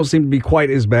fans don't seem to be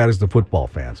quite as bad as the football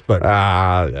fans. But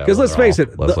because let's face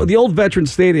it, the old Veteran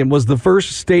Stadium was the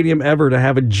first stadium ever to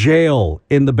have a jail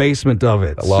in the basement of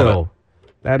it. Love it.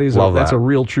 That's that. a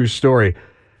real true story.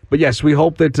 But yes, we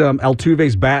hope that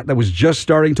Altuve's bat that was just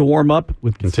starting to warm up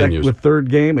with Continues. 3rd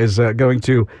game is going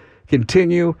to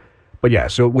continue. But yeah,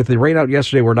 so with the rain out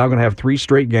yesterday, we're now going to have 3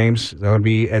 straight games. They're going to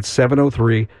be at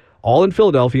 7:03, all in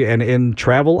Philadelphia, and in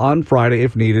travel on Friday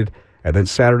if needed, and then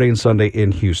Saturday and Sunday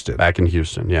in Houston. Back in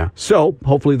Houston, yeah. So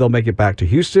hopefully they'll make it back to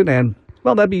Houston, and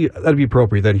well, that'd be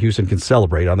appropriate. Then Houston can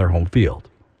celebrate on their home field.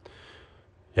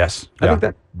 Yes. I think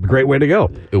that's a great way to go.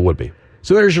 It would be.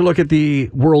 So there's your look at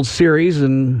the World Series,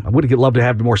 and I would love to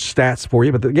have more stats for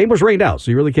you, but the game was rained out,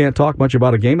 so you really can't talk much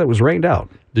about a game that was rained out.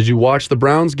 Did you watch the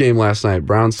Browns game last night?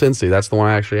 Browns-Cincy. That's the one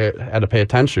I actually had to pay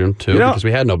attention to because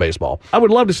we had no baseball. I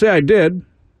would love to say I did,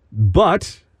 but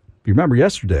if you remember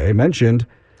yesterday, I mentioned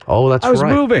Oh, that's right. I was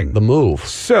moving. The move.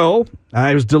 So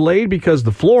I was delayed because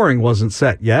the flooring wasn't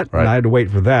set yet, and Right. I had to wait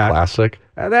for that. Classic.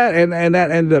 That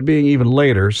ended up being even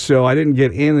later, so I didn't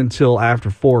get in until after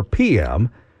 4 p.m.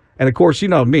 And of course, you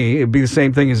know me, it'd be the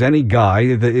same thing as any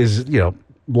guy that is,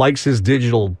 likes his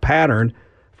digital pattern.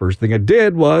 First thing I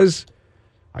did was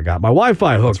I got my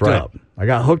Wi-Fi hooked up. I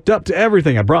got hooked up to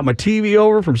everything. I brought my TV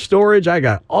over from storage. I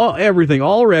got everything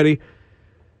all ready,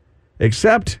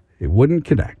 except it wouldn't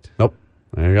connect. Nope.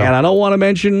 There you go. And I don't want to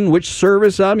mention which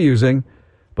service I'm using,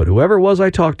 but whoever it was I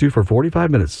talked to for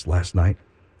 45 minutes last night.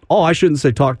 Oh, I shouldn't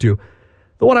say talk to.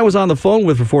 The one I was on the phone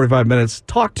with for 45 minutes,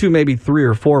 talked to maybe 3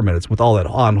 or 4 minutes with all that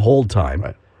on hold time.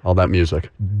 Right. All that music.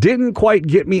 Didn't quite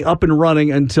get me up and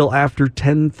running until after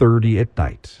 10:30 at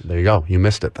night. There you go. You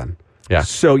missed it then. Yeah.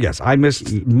 So, yes, I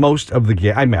missed most of the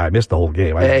game. I mean, I missed the whole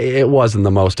game. It wasn't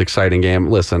the most exciting game.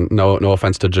 Listen, no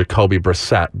offense to Jacoby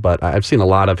Brissett, but I've seen a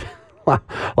lot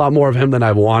more of him than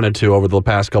I've wanted to over the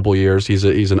past couple of years.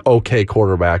 He's an okay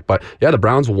quarterback. But, yeah, the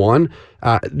Browns won.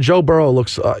 Joe Burrow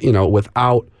looks,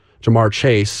 without Jamar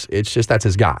Chase, it's just that's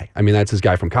his guy. I mean, that's his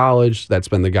guy from college. That's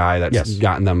been the guy that's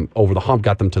gotten them over the hump,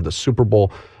 got them to the Super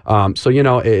Bowl. So,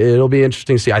 it'll be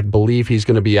interesting to see. I believe he's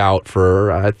going to be out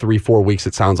for 3-4 weeks.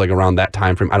 It sounds like around that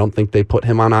time frame. I don't think they put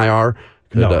him on IR.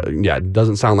 No. It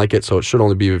doesn't sound like it, so it should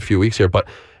only be a few weeks here. But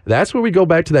that's where we go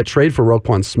back to that trade for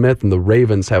Roquan Smith, and the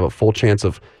Ravens have a full chance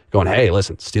of going, hey,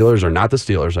 listen, Steelers are not the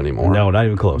Steelers anymore. No, not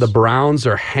even close. The Browns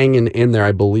are hanging in there.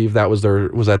 I believe that was their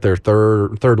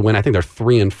third win. I think they're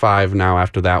 3-5 now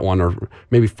after that one, or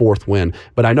maybe fourth win.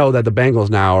 But I know that the Bengals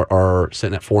now are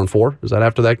sitting at 4-4. Is that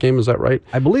after that game? Is that right?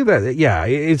 I believe that. Yeah,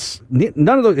 it's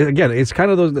none of those. Again, it's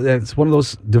kind of those. It's one of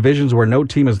those divisions where no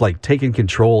team is like taking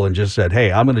control and just said,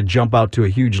 "Hey, I'm going to jump out to a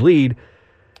huge lead."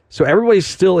 So everybody's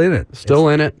still in it.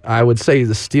 In it. I would say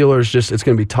the Steelers it's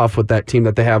going to be tough with that team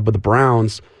that they have, but the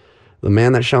Browns, the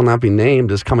man that shall not be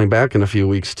named, is coming back in a few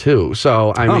weeks too.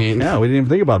 So, I mean... Yeah, we didn't even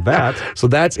think about that. So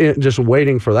that's it, just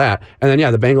waiting for that. And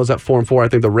then, the Bengals at 4-4. I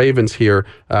think the Ravens here,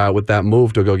 with that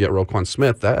move to go get Roquan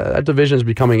Smith, that division is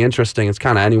becoming interesting. It's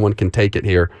kind of anyone can take it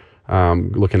here,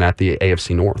 looking at the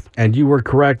AFC North. And you were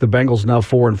correct. The Bengals now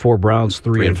 4-4, Browns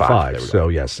 3-5. So,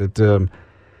 yes,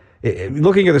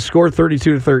 looking at the score,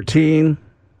 32-13,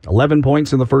 11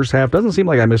 points in the first half. Doesn't seem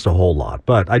like I missed a whole lot,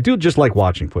 but I do just like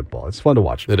watching football. It's fun to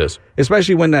watch. It is.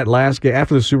 Especially when that last game,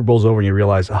 after the Super Bowl's over, and you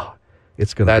realize,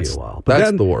 it's going to be a while. But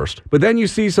that's the worst. But then you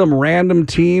see some random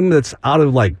team that's out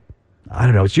of, I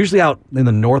don't know, it's usually out in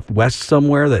the Northwest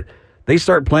somewhere that they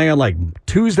start playing on,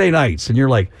 Tuesday nights, and you're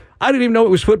like, I didn't even know it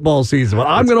was football season, but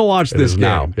I'm going to watch this game.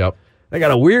 Now. Yep. They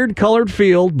got a weird colored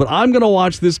field, but I'm going to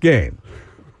watch this game.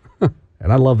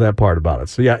 And I love that part about it.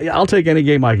 So, I'll take any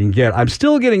game I can get. I'm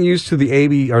still getting used to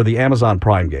the Amazon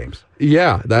Prime games.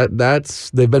 Yeah,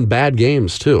 they've been bad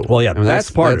games, too. Well, yeah,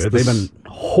 that's part of it. They've been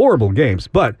horrible games.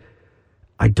 But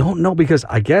I don't know, because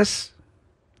I guess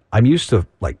I'm used to,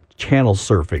 channel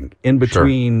surfing in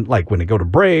between, when they go to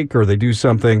break or they do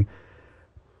something.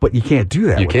 But you can't do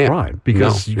that with Prime,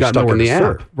 because you got nowhere to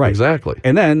surf. Right. Exactly.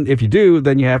 And then if you do,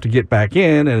 then you have to get back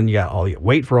in, and you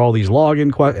wait for all these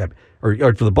login or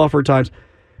for the buffer times.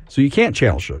 So you can't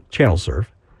channel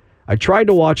surf. I tried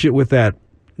to watch it with that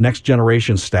Next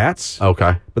Generation Stats.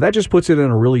 Okay. But that just puts it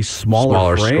in a really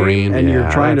smaller frame, screen. And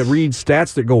you're trying to read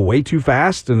stats that go way too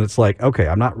fast, and it's like, okay,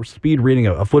 I'm not speed reading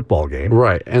a football game.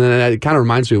 Right. And then it kind of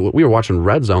reminds me, we were watching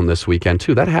Red Zone this weekend,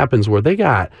 too. That happens where they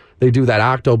do that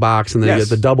octo box, and then you get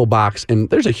the double box, and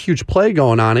there's a huge play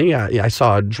going on. And I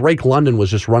saw Drake London was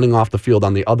just running off the field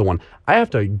on the other one. I have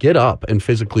to get up and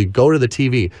physically go to the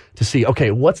TV to see,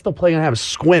 okay, what's the play going to have?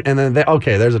 Squint, and then,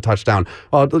 there's a touchdown.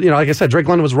 Well, like I said, Drake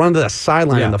London was running to the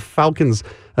sideline in the Falcons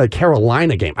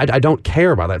Carolina game. I don't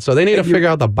care about that. So they need to figure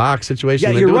out the box situation.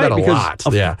 Yeah, they you're do right, that a lot.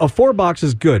 A 4-box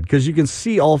is good because you can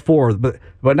see all four. But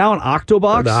now an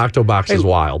Octobox, the Octobox is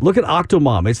wild. Look at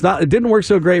Octomom. It didn't work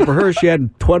so great for her. She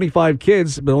had 25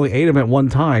 kids, but only 8 of them at one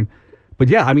time. But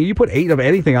yeah, I mean, you put 8 of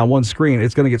anything on one screen,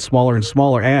 it's going to get smaller and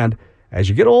smaller. And as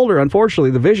you get older,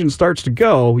 unfortunately, the vision starts to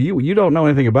go. You don't know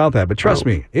anything about that, but trust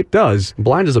me, it does.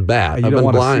 Blind as a bat. You don't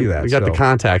want to see that. I got the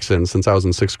contacts in since I was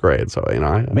in 6th grade, so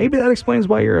maybe that explains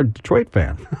why you're a Detroit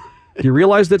fan. Do you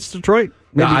realize that's Detroit?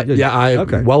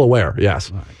 I'm well aware.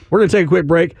 Yes. Right. We're going to take a quick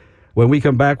break. When we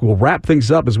come back, we'll wrap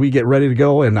things up as we get ready to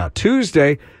go. And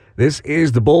Tuesday, this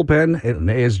is the bullpen.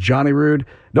 It is Johnny Rude,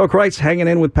 Noah Kreitz hanging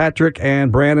in with Patrick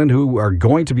and Brandon, who are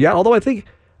going to be out. Although I think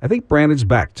Brandon's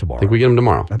back tomorrow. I think we get him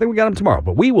tomorrow.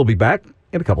 But we will be back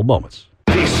in a couple moments.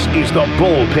 This is the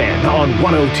Bullpen on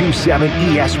 102.7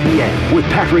 ESPN with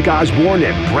Patrick Osborne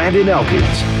and Brandon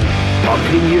Elkins.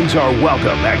 Opinions are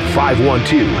welcome at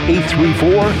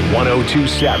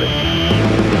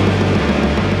 512-834-1027.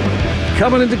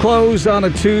 Coming into close on a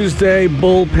Tuesday,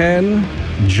 bullpen.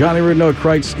 Johnny Rudnow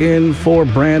Kreitz in for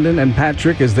Brandon and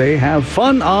Patrick as they have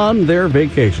fun on their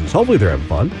vacations. Hopefully they're having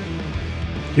fun.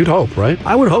 You'd hope, right?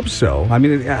 I would hope so. I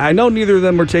mean, I know neither of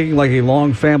them are taking like a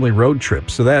long family road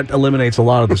trip, so that eliminates a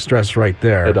lot of the stress right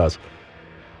there. It does.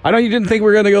 I know you didn't think we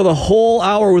were going to go the whole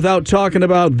hour without talking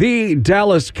about the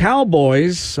Dallas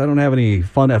Cowboys. I don't have any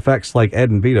fun effects like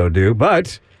Ed and Vito do,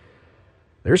 but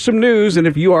there's some news, and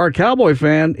if you are a Cowboy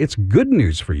fan, it's good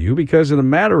news for you because in a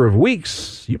matter of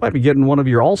weeks, you might be getting one of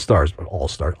your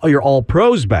your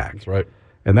All-Pros back. That's right.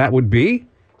 And that would be?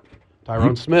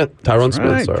 Tyrone Smith. Tyrone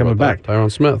Smith, right, sorry coming about back. that. Tyrone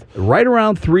Smith. Right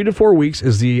around 3 to 4 weeks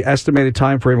is the estimated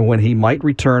time frame of when he might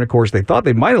return. Of course, they thought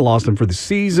they might have lost him for the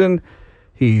season.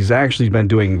 He's actually been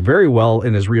doing very well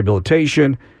in his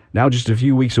rehabilitation. Now just a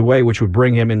few weeks away, which would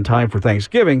bring him in time for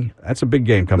Thanksgiving. That's a big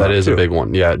game coming up, That is too. a big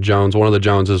one. Yeah, Jones, one of the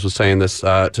Joneses was saying this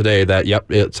today that,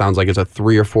 it sounds like it's a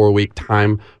 3 or 4 week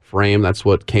time frame. That's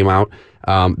what came out.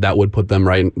 That would put them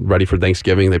ready for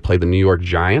Thanksgiving. They play the New York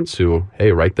Giants, who,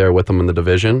 hey, right there with them in the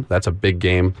division. That's a big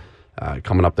game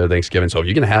coming up there Thanksgiving. So if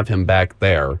you can have him back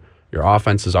there, your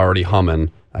offense is already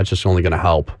humming. That's just only going to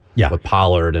help with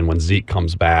Pollard and when Zeke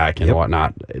comes back and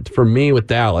whatnot. For me with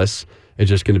Dallas, it's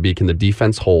just going to be, can the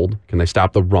defense hold? Can they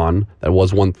stop the run? That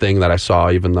was one thing that I saw,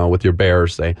 even though with your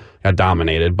Bears, they got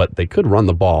dominated, but they could run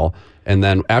the ball. And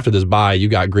then after this bye, you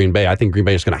got Green Bay. I think Green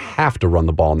Bay is going to have to run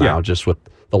the ball now, just with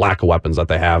the lack of weapons that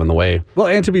they have and the way. Well,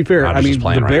 and to be fair, I mean,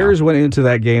 the Bears went into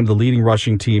that game the leading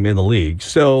rushing team in the league.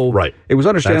 So it was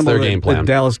understandable that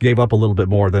Dallas gave up a little bit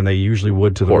more than they usually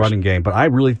would to the running game. But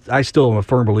I still am a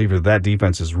firm believer that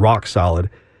defense is rock solid.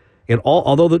 And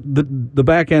although the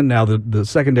back end now, the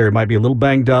secondary might be a little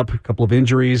banged up, a couple of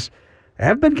injuries,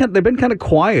 they've been kind of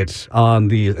quiet on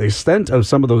the extent of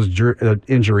some of those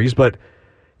injuries. But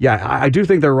yeah, I do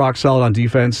think they're rock solid on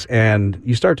defense, and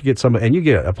you start to get and you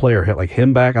get a player like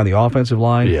him back on the offensive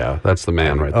line. Yeah, that's the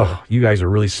man right there. Oh, you guys are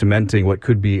really cementing what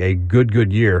could be a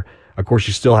good year. Of course,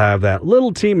 you still have that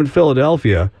little team in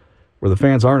Philadelphia where the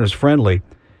fans aren't as friendly.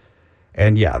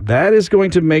 And yeah, that is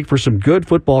going to make for some good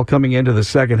football coming into the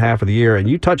second half of the year. And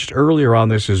you touched earlier on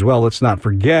this as well. Let's not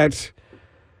forget,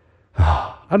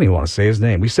 I don't even want to say his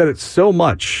name. We said it so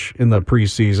much in the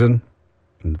preseason.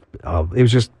 It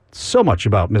was just so much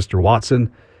about Mr.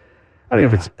 Watson. I don't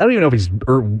even know if he's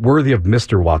worthy of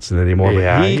Mr. Watson anymore.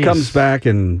 Yeah, but he comes back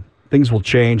and things will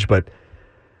change. But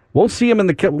won't see him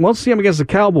against the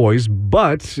Cowboys.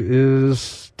 But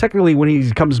is technically when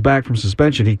he comes back from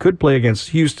suspension, he could play against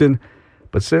Houston.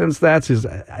 But since that's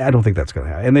I don't think that's going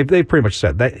to happen. And they've pretty much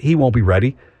said that he won't be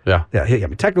ready. Yeah. I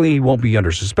mean, technically he won't be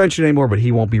under suspension anymore, but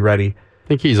he won't be ready. I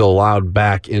think he's allowed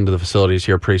back into the facilities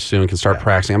here pretty soon, can start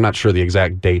practicing. I'm not sure the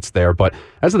exact dates there, but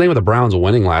that's the thing with the Browns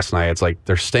winning last night. It's like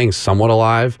they're staying somewhat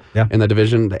alive in the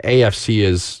division. The AFC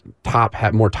is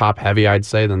more top-heavy, I'd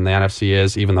say, than the NFC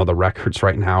is, even though the records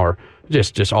right now are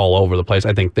just all over the place.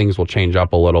 I think things will change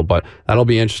up a little, but that'll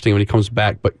be interesting when he comes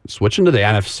back. But switching to the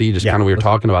NFC, just kind of we were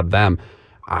talking about them,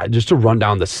 just to run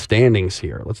down the standings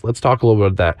here. Let's talk a little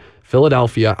bit about that.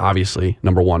 Philadelphia, obviously,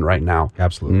 number one right now.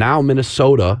 Absolutely. Now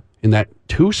Minnesota in that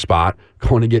 2 spot,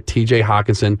 going to get TJ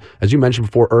Hawkinson. As you mentioned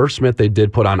before, Irv Smith, they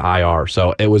did put on IR.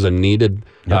 So it was a needed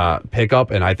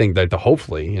pickup. And I think that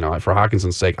hopefully, for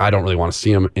Hawkinson's sake, I don't really want to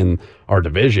see him in our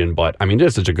division. But I mean,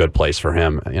 just such a good place for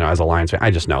him, as a Lions fan.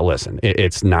 I just know, listen,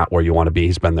 it's not where you want to be.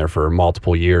 He's been there for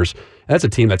multiple years. That's a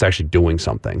team that's actually doing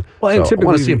something. Well, and typically, I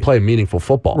want to see him play meaningful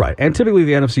football. Right. And typically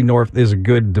the NFC North is a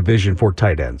good division for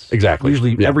tight ends. Exactly.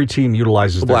 Usually every team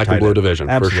utilizes the their black and blue division,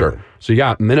 for sure. So you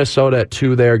got Minnesota at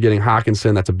 2 there, getting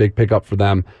Hawkinson. That's a big pickup for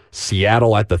them.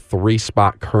 Seattle at the 3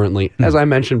 spot currently. As I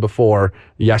mentioned before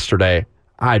yesterday,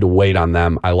 I'd wait on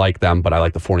them. I like them, but I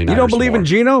like the 49ers You don't believe in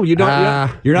Geno? You're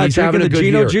not drinking the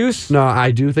Geno juice? No,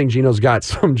 I do think Geno's got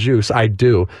some juice. I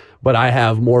do. But I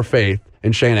have more faith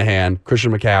in Shanahan,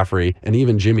 Christian McCaffrey, and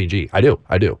even Jimmy G. I do.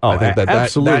 Oh, I think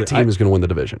that team is going to win the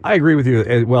division. I agree with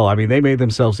you. Well, I mean, they made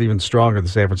themselves even stronger, the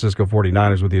San Francisco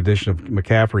 49ers, with the addition of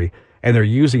McCaffrey, and they're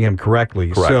using him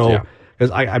correctly. Correct,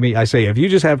 because I say, if you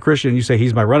just have Christian, you say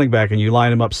he's my running back, and you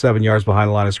line him up 7 yards behind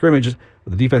the line of scrimmage,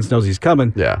 the defense knows he's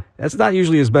coming. Yeah, that's not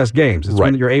usually his best games. It's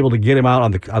when you're able to get him out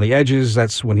on the edges.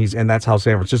 That's when that's how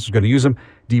San Francisco's going to use him.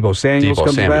 Deebo Samuel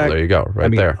comes back. There you go,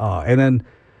 there. And then.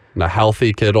 And a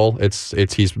healthy Kittle,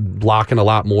 he's blocking a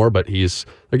lot more, but they're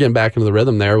getting back into the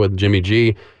rhythm there with Jimmy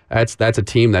G. That's a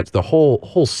team that's the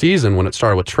whole season when it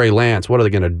started with Trey Lance. What are they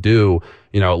going to do?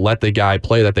 Let the guy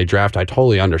play that they draft. I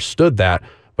totally understood that,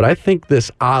 but I think this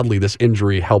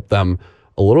injury helped them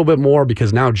a little bit more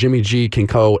because now Jimmy G can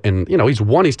go and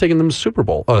he's taken them to Super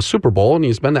Bowl, and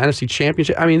he's been the NFC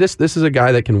Championship. I mean, this is a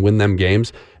guy that can win them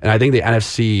games, and I think the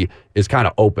NFC is kind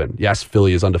of open. Yes,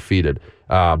 Philly is undefeated.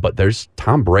 But there's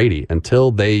Tom Brady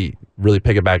until they really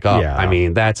pick it back up. Yeah. I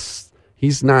mean,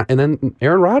 he's not. And then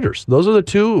Aaron Rodgers. Those are the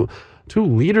two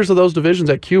leaders of those divisions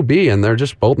at QB, and they're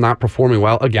just both not performing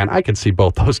well. Again, I could see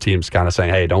both those teams kind of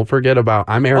saying, hey, don't forget about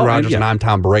I'm Aaron Rodgers and I'm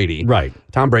Tom Brady. Right.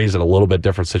 Tom Brady's in a little bit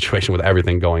different situation with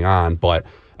everything going on. But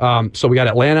so we got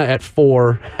Atlanta at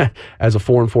 4 as a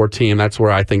 4-4 team. That's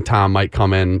where I think Tom might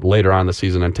come in later on in the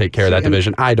season and take care of that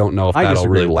division. I don't know if that'll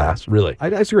really last. Really. I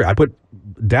disagree. I put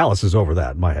Dallas is over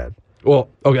that in my head. Well,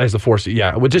 okay, as the 4 seed,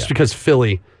 yeah. Well, just because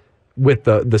Philly with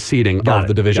the seeding of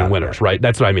the division winners, right?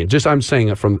 That's what I mean. Just I'm saying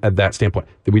it from at that standpoint.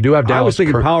 We do have Dallas. I was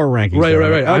thinking power rankings. Right.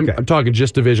 Okay. I'm talking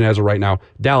just division as of right now.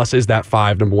 Dallas is that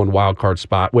 5 number 1 wild card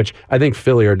spot, which I think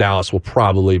Philly or Dallas will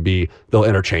probably be. They'll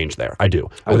interchange there. I do.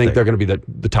 I think they're going to be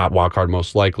the top wild card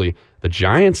most likely. The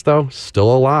Giants, though,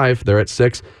 still alive. They're at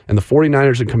 6, and the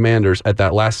 49ers and Commanders at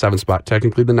that last 7 spot.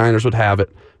 Technically, the Niners would have it.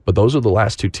 But those are the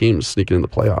last 2 teams sneaking in the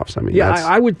playoffs. I mean,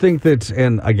 I would think that,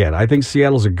 and again, I think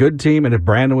Seattle's a good team, and if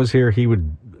Brandon was here, he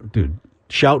would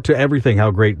shout to everything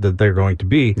how great that they're going to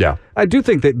be. Yeah. I do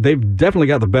think that they've definitely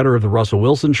got the better of the Russell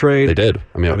Wilson trade. They did.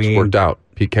 I mean, it's worked out.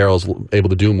 Pete Carroll's able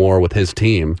to do more with his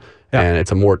team, and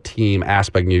it's a more team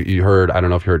aspect. You heard, I don't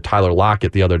know if you heard Tyler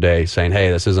Lockett the other day saying, hey,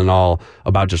 this isn't all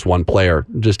about just one player,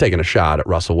 just taking a shot at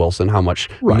Russell Wilson, how much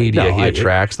media he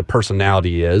attracts, the personality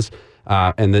he is.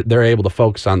 And they're able to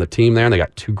focus on the team there, and they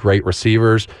got 2 great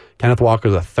receivers. Kenneth Walker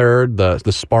III, the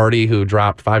Sparty who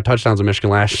dropped 5 touchdowns in Michigan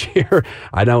last year.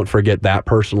 I don't forget that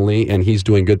personally, and he's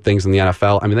doing good things in the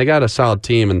NFL. I mean, they got a solid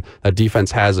team, and that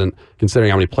defense hasn't,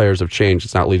 considering how many players have changed,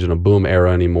 it's not Legion of Boom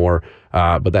era anymore.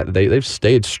 But that they've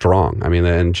stayed strong. I mean,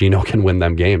 and Geno can win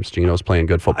them games. Geno's playing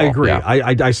good football. I agree. Yeah.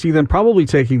 I see them probably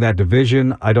taking that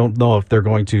division. I don't know if they're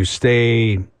going to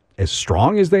stay as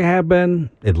strong as they have been.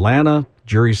 Atlanta,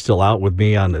 jury's still out with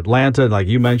me on Atlanta. Like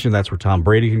you mentioned, that's where Tom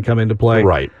Brady can come into play.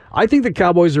 Right. I think the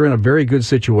Cowboys are in a very good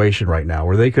situation right now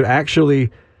where they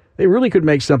really could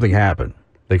make something happen.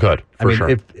 They could, for sure.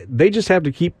 If they just have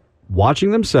to keep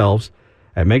watching themselves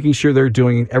and making sure they're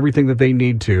doing everything that they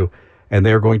need to, and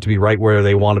they're going to be right where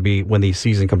they want to be when the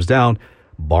season comes down,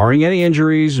 barring any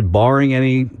injuries, barring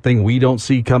anything we don't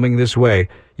see coming this way.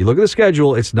 You look at the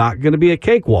schedule, it's not going to be a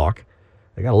cakewalk.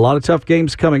 They got a lot of tough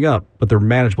games coming up, but they're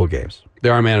manageable games. They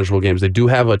are manageable games. They do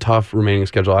have a tough remaining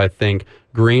schedule. I think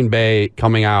Green Bay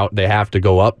coming out, they have to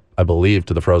go up, I believe,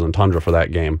 to the frozen tundra for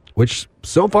that game. Which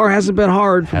so far hasn't been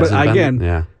hard. But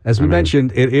again, as we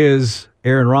mentioned, it is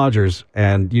Aaron Rodgers,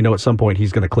 and at some point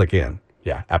he's going to click in.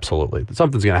 Yeah, absolutely.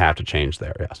 Something's going to have to change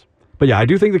there, yes. But yeah, I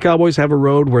do think the Cowboys have a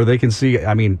road where they can see,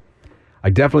 I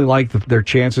definitely like their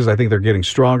chances. I think they're getting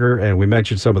stronger, and we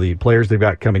mentioned some of the players they've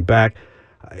got coming back.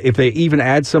 If they even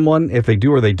add someone, if they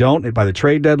do or they don't, by the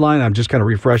trade deadline, I'm just kind of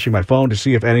refreshing my phone to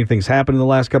see if anything's happened in the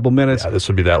last couple minutes. Yeah, this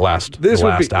would be that last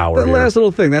hour. The last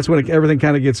little thing. That's when everything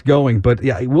kind of gets going. But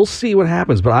yeah, we'll see what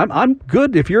happens. But I'm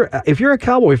good. If you're a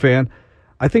Cowboy fan,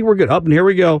 I think we're good. Up and here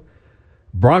we go.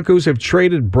 Broncos have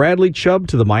traded Bradley Chubb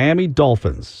to the Miami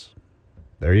Dolphins.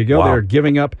 There you go. Wow. They're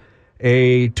giving up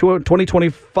a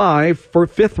 2025 for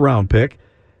 5th round pick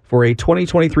for a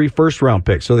 2023 first-round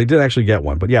pick. So they did actually get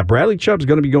one. But yeah, Bradley Chubb's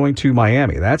going to be going to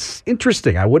Miami. That's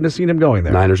interesting. I wouldn't have seen him going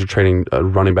there. Niners are trading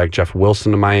running back Jeff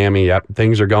Wilson to Miami. Yep,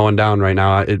 things are going down right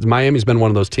now. Miami's been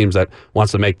one of those teams that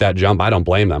wants to make that jump. I don't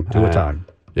blame them. To a time.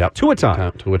 Yep. To a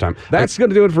time. To a time. That's going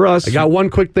to do it for us. I got one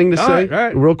quick thing to say. All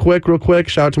right. Real quick.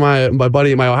 Shout out to my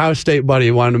buddy, my Ohio State buddy,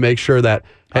 who wanted to make sure that,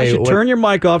 I should turn your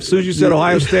mic off as soon as you said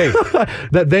Ohio State.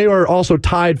 that they are also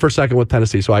tied for second with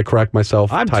Tennessee, so I correct myself.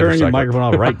 I'm turning your microphone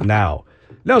off right now.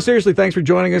 No, seriously, thanks for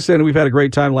joining us, and we've had a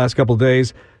great time the last couple of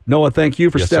days. Noah, thank you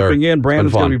for stepping in.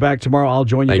 Brandon's going to be back tomorrow. I'll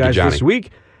join you guys this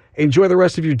week. Enjoy the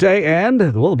rest of your day, and,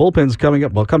 the bullpen's coming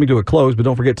up. Well, coming to a close, but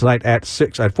don't forget tonight at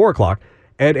 4 o'clock,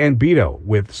 Ed and Beto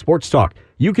with Sports Talk.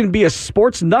 You can be a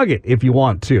sports nugget if you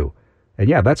want to. And,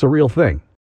 yeah, that's a real thing.